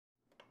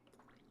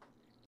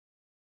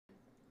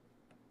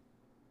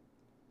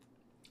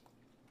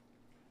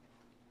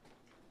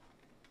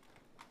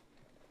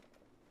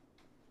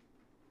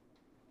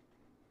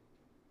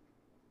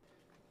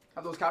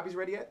Have those copies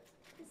ready yet?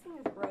 This thing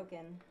is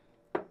broken.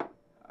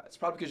 It's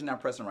probably because you're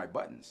not pressing the right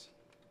buttons.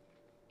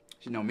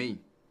 You know me.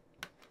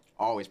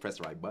 Always press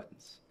the right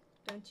buttons.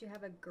 Don't you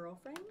have a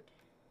girlfriend?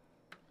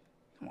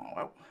 Come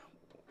on.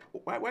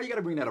 Why you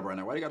gotta bring that up right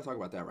now? Why you gotta talk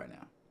about that right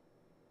now?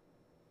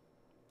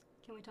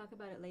 Can we talk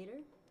about it later?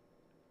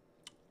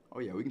 Oh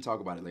yeah, we can talk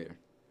about it later.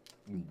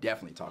 We can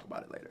definitely talk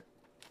about it later.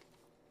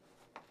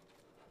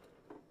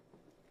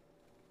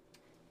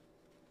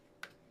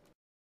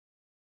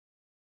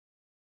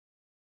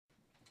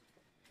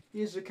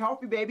 Here's your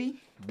coffee,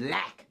 baby.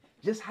 Black.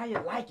 Just how you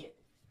like it.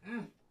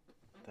 Mm.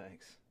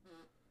 Thanks.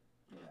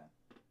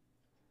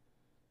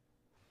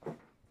 Yeah.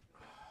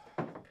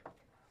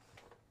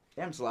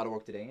 Damn, it's a lot of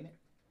work today, ain't it?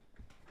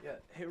 Yeah.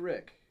 Hey,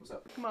 Rick. What's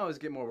up? Come on, always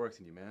get more work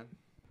than you, man.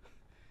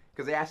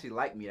 Because they actually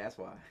like me, that's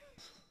why.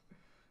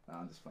 No,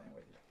 I'm just playing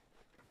with you.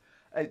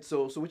 Hey,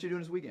 so what you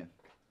doing this weekend?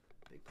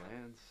 Big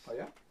plans. Oh,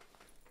 yeah?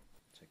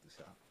 Check this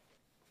out.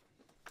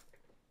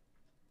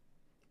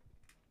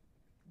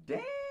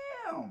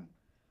 Damn!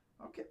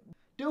 Okay.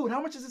 Dude, how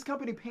much is this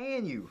company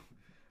paying you?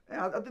 Man,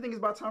 I think it's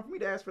about time for me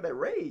to ask for that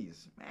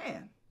raise.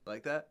 Man.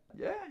 Like that?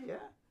 Yeah.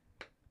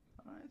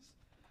 All right.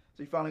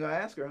 So you finally gonna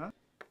ask her, huh?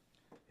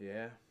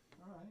 Yeah.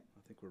 All right.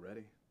 I think we're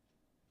ready.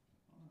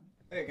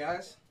 Hey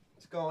guys,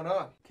 what's going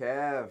on?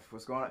 Kev,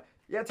 what's going on?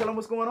 Yeah, tell him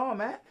what's going on,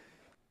 Matt.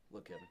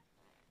 Look, Kevin.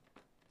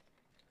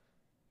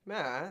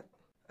 Matt,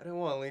 I didn't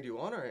want to lead you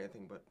on or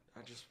anything, but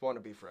I just want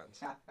to be friends.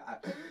 Not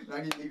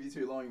gonna leave you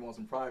too long. You want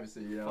some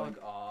privacy, you know?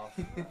 Fuck off.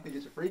 Get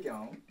your freak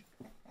on.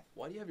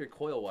 Why do you have your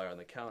coil wire on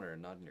the counter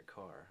and not in your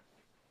car?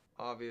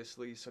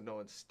 Obviously, so no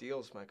one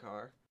steals my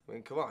car. I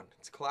mean, come on,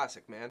 it's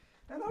classic, man.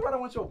 And nobody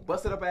wants your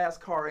busted up ass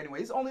car anyway.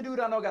 He's the only dude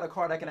I know got a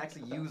car that can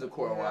actually use a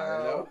coil wire,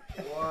 you know?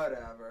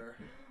 Whatever.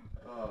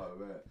 Oh,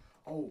 man.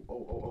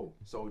 Oh.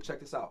 So check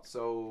this out.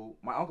 So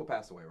my uncle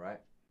passed away, right?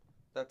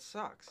 That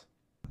sucks.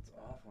 That's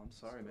awful. I'm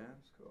sorry, man.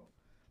 It's cool.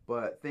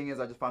 But thing is,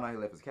 I just found out he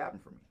left his cabin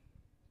for me.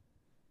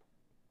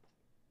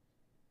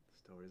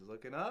 Story's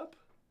looking up.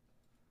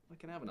 I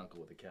can have an uncle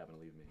with a cabin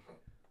to leave me.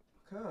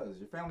 Because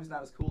your family's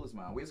not as cool as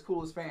mine. We as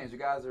cool as fans. You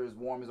guys are as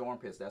warm as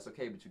armpits. That's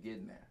okay, but you're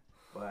getting there.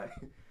 But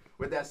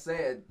with that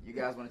said, you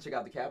guys want to check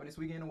out the cabin this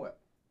weekend or what?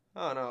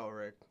 Oh no,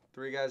 Rick.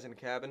 3 guys in a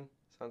cabin?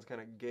 Sounds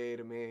kind of gay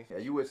to me. Yeah,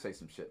 you would say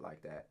some shit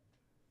like that.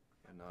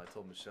 I know. I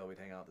told Michelle we'd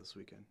hang out this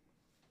weekend.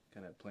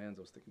 Kind of had plans.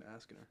 I was thinking of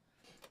asking her.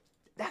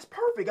 That's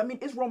perfect. I mean,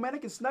 it's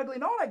romantic and snuggly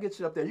and all that good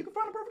shit up there. You can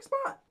find a perfect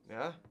spot.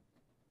 Yeah?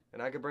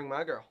 And I could bring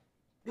my girl.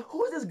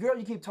 Who is this girl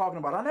you keep talking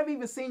about? I never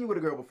even seen you with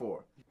a girl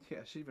before. Yeah,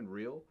 is she even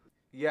real?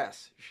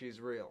 Yes, she's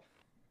real.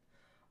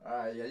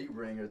 Alright, yeah, you can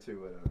bring her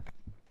too.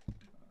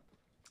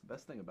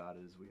 Best thing about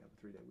it is we have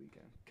a 3-day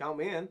weekend. Count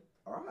me in.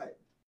 Alright.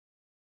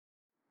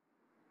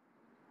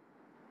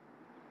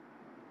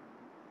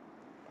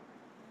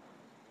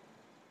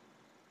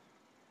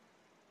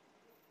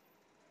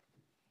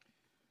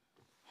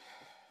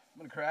 I'm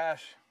gonna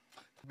crash.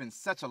 It's been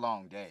such a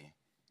long day.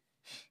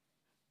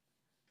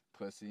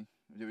 Pussy.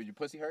 Did your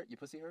pussy hurt? Your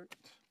pussy hurt?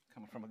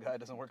 Coming from a guy who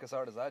doesn't work as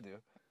hard as I do.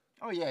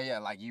 Oh, yeah,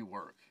 like you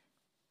work.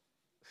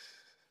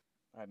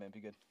 All right, man, be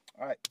good.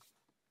 All right.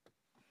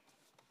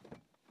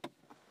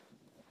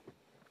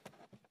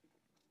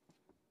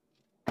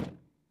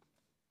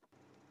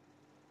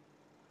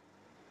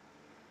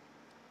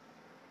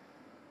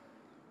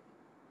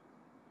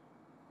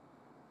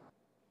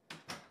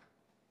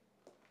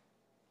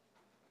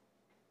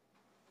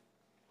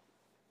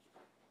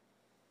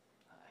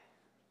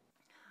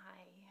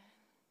 Hi.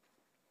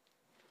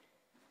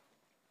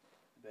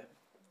 Babe,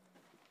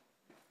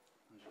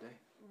 how's your day?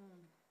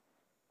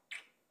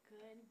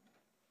 Good.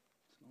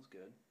 Smells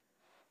good.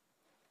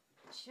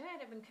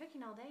 Should. I've been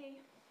cooking all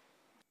day.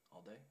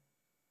 All day?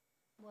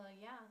 Well,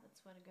 yeah,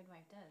 that's what a good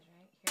wife does,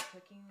 right? Here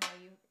cooking while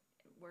you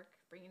work,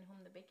 bringing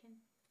home the bacon.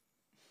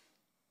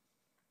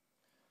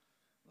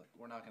 Look,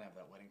 we're not gonna have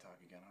that wedding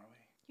talk again, are we?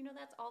 You know,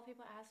 that's all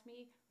people ask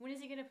me. When is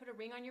he going to put a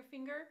ring on your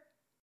finger?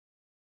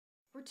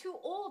 We're too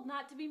old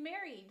not to be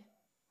married.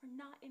 We're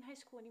not in high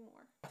school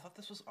anymore. I thought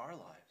this was our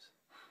lives.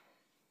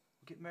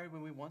 We'll get married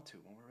when we want to,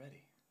 when we're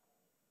ready.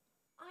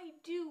 I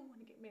do want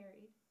to get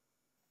married.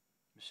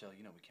 Michelle,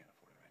 you know we can't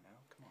afford it right now.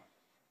 Come on.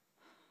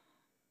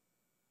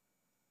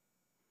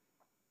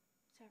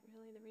 Is that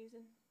really the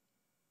reason?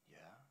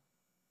 Yeah?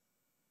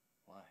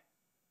 Why?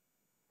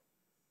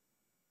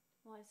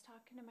 Well, I was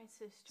talking to my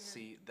sister.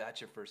 See,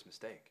 that's your first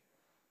mistake.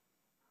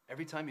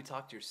 Every time you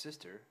talk to your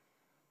sister,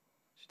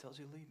 she tells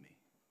you to leave me.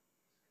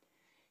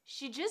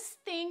 She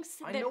just thinks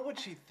that... I know what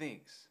she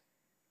thinks.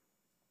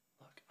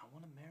 Look, I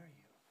want to marry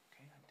you,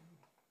 okay? I do.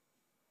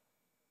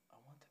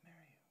 I want to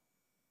marry you.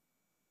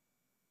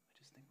 I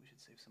just think we should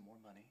save some more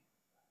money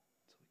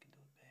so we can do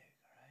it big,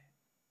 all right?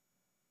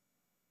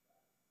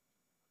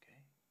 Okay?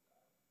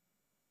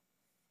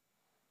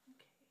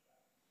 Okay.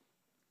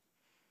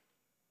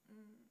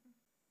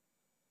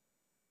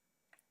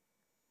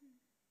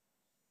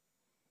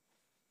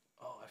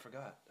 Oh, I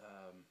forgot.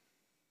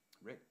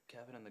 Rick,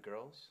 Kevin, and the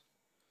girls,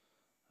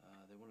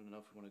 they wanted to know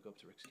if we want to go up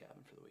to Rick's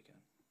cabin for the weekend.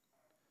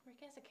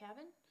 Rick has a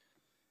cabin?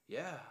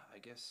 Yeah, I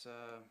guess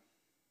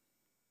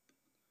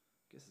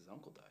guess his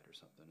uncle died or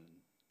something and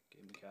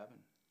gave him the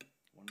cabin.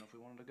 Wanna know if we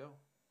wanted to go.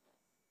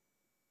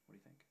 What do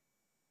you think?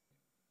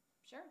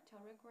 Sure, tell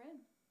Rick we're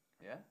in.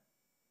 Yeah?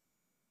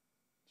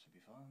 Should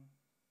be fun.